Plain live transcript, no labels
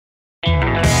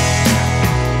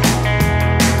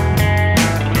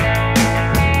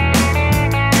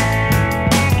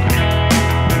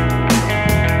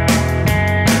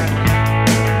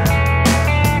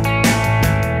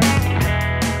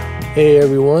Hey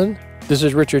everyone, this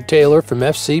is Richard Taylor from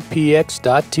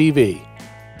FCPX.tv.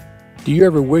 Do you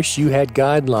ever wish you had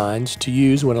guidelines to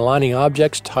use when aligning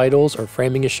objects, titles, or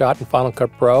framing a shot in Final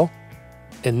Cut Pro?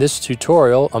 In this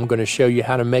tutorial, I'm going to show you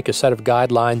how to make a set of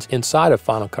guidelines inside of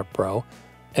Final Cut Pro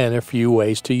and a few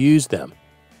ways to use them.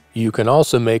 You can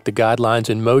also make the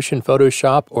guidelines in Motion,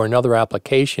 Photoshop, or another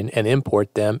application and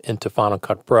import them into Final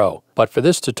Cut Pro. But for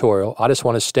this tutorial, I just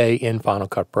want to stay in Final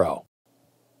Cut Pro.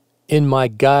 In my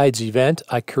Guides event,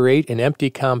 I create an empty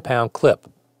compound clip.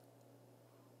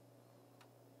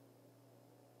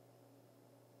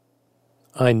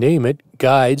 I name it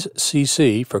Guides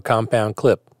CC for compound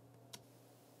clip.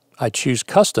 I choose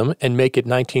Custom and make it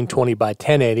 1920 by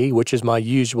 1080, which is my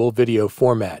usual video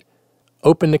format.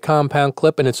 Open the compound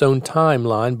clip in its own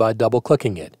timeline by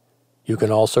double-clicking it. You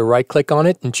can also right-click on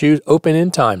it and choose Open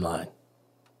in Timeline.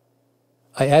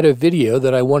 I add a video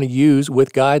that I want to use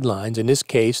with guidelines, in this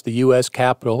case the U.S.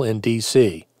 Capitol in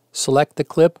D.C. Select the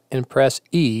clip and press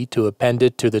E to append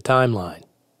it to the timeline.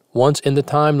 Once in the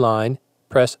timeline,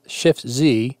 press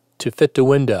Shift-Z to fit the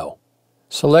window.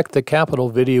 Select the Capitol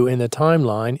video in the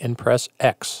timeline and press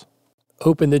X.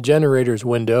 Open the Generators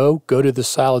window, go to the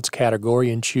Solids category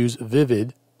and choose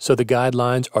Vivid so the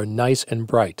guidelines are nice and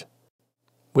bright.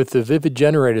 With the Vivid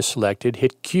Generator selected,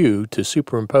 hit Q to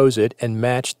superimpose it and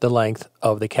match the length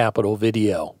of the Capitol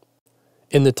video.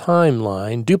 In the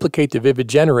timeline, duplicate the Vivid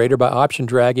Generator by option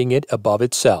dragging it above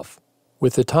itself.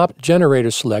 With the top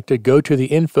generator selected, go to the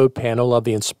Info panel of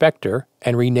the inspector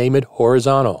and rename it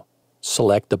Horizontal.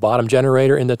 Select the bottom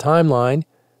generator in the timeline,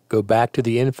 go back to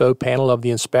the Info panel of the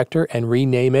inspector and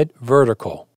rename it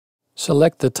Vertical.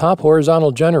 Select the top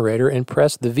horizontal generator and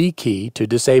press the V key to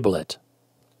disable it.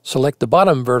 Select the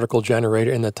bottom vertical generator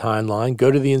in the timeline,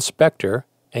 go to the inspector,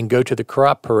 and go to the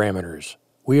crop parameters.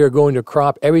 We are going to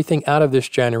crop everything out of this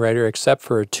generator except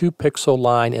for a 2-pixel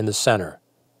line in the center.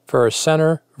 For a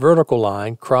center vertical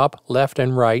line, crop left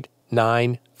and right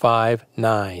 9, 5,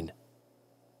 9.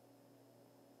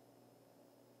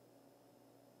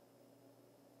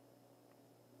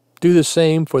 Do the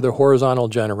same for the horizontal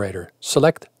generator.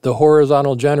 Select the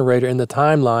horizontal generator in the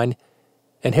timeline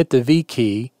and hit the V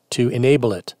key to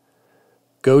enable it.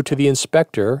 Go to the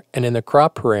inspector and in the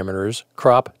crop parameters,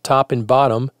 crop top and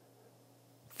bottom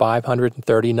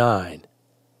 539.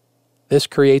 This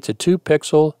creates a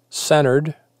 2-pixel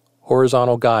centered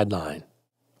horizontal guideline.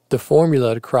 The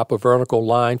formula to crop a vertical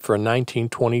line for a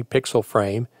 1920 pixel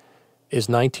frame is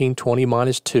 1920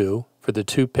 minus 2 for the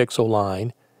 2-pixel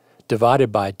line divided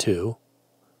by 2,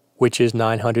 which is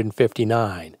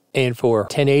 959. And for a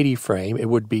 1080 frame, it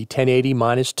would be 1080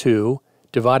 minus 2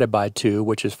 divided by 2,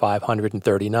 which is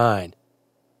 539.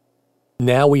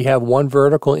 Now we have one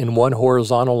vertical and one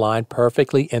horizontal line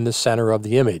perfectly in the center of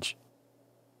the image.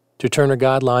 To turn a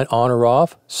guideline on or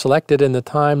off, select it in the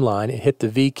timeline and hit the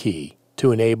V key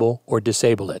to enable or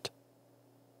disable it.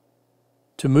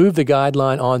 To move the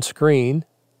guideline on screen,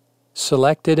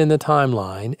 select it in the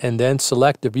timeline and then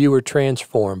select the Viewer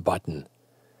Transform button.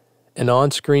 An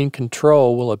on-screen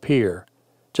control will appear.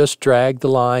 Just drag the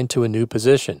line to a new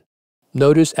position.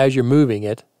 Notice as you're moving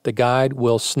it, the guide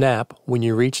will snap when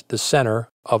you reach the center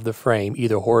of the frame,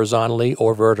 either horizontally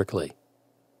or vertically.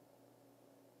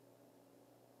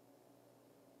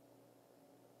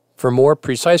 For more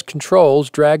precise controls,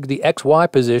 drag the XY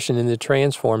position in the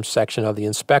Transform section of the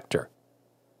inspector.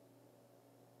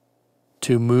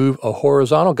 To move a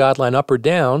horizontal guideline up or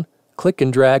down, click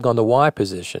and drag on the Y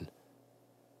position.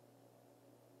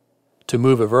 To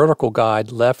move a vertical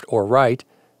guide left or right,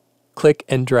 click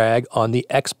and drag on the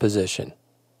X position.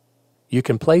 You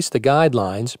can place the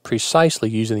guidelines precisely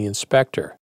using the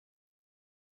inspector.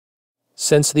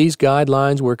 Since these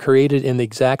guidelines were created in the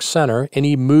exact center,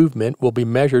 any movement will be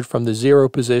measured from the 0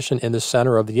 position in the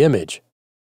center of the image.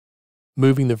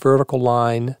 Moving the vertical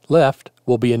line left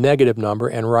will be a negative number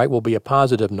and right will be a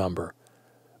positive number.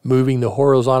 Moving the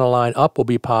horizontal line up will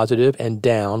be positive and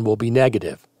down will be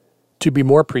negative. To be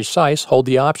more precise, hold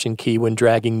the Option key when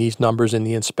dragging these numbers in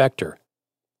the inspector.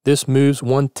 This moves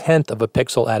 1/10 of a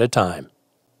pixel at a time.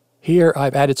 Here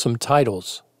I've added some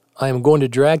titles. I am going to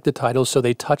drag the titles so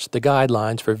they touch the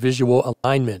guidelines for visual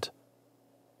alignment.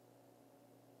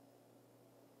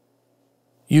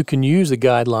 You can use the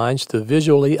guidelines to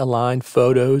visually align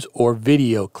photos or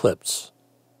video clips.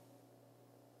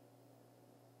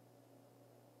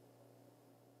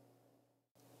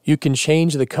 You can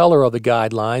change the color of the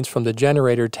guidelines from the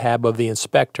Generator tab of the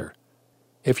inspector.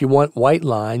 If you want white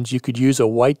lines, you could use a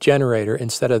white generator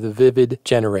instead of the Vivid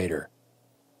Generator.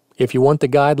 If you want the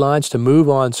guidelines to move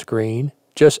on screen,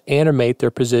 just animate their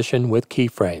position with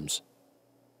keyframes.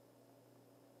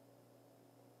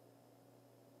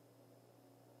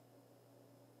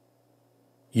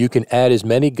 You can add as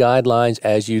many guidelines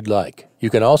as you'd like. You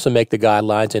can also make the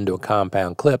guidelines into a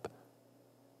compound clip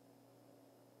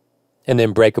and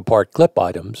then break apart clip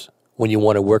items when you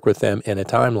want to work with them in a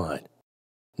timeline.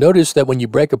 Notice that when you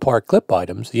break apart clip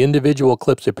items, the individual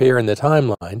clips appear in the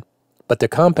timeline, but the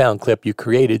compound clip you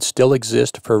created still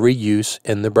exists for reuse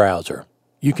in the browser.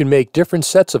 You can make different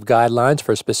sets of guidelines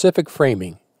for specific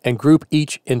framing and group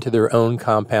each into their own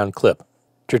compound clip.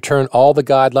 To turn all the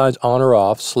guidelines on or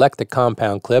off, select the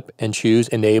compound clip and choose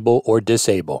Enable or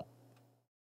Disable.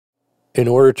 In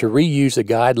order to reuse the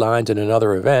guidelines in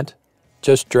another event,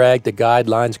 just drag the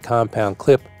Guidelines compound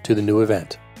clip to the new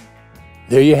event.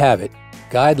 There you have it,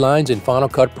 Guidelines in Final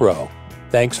Cut Pro.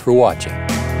 Thanks for watching.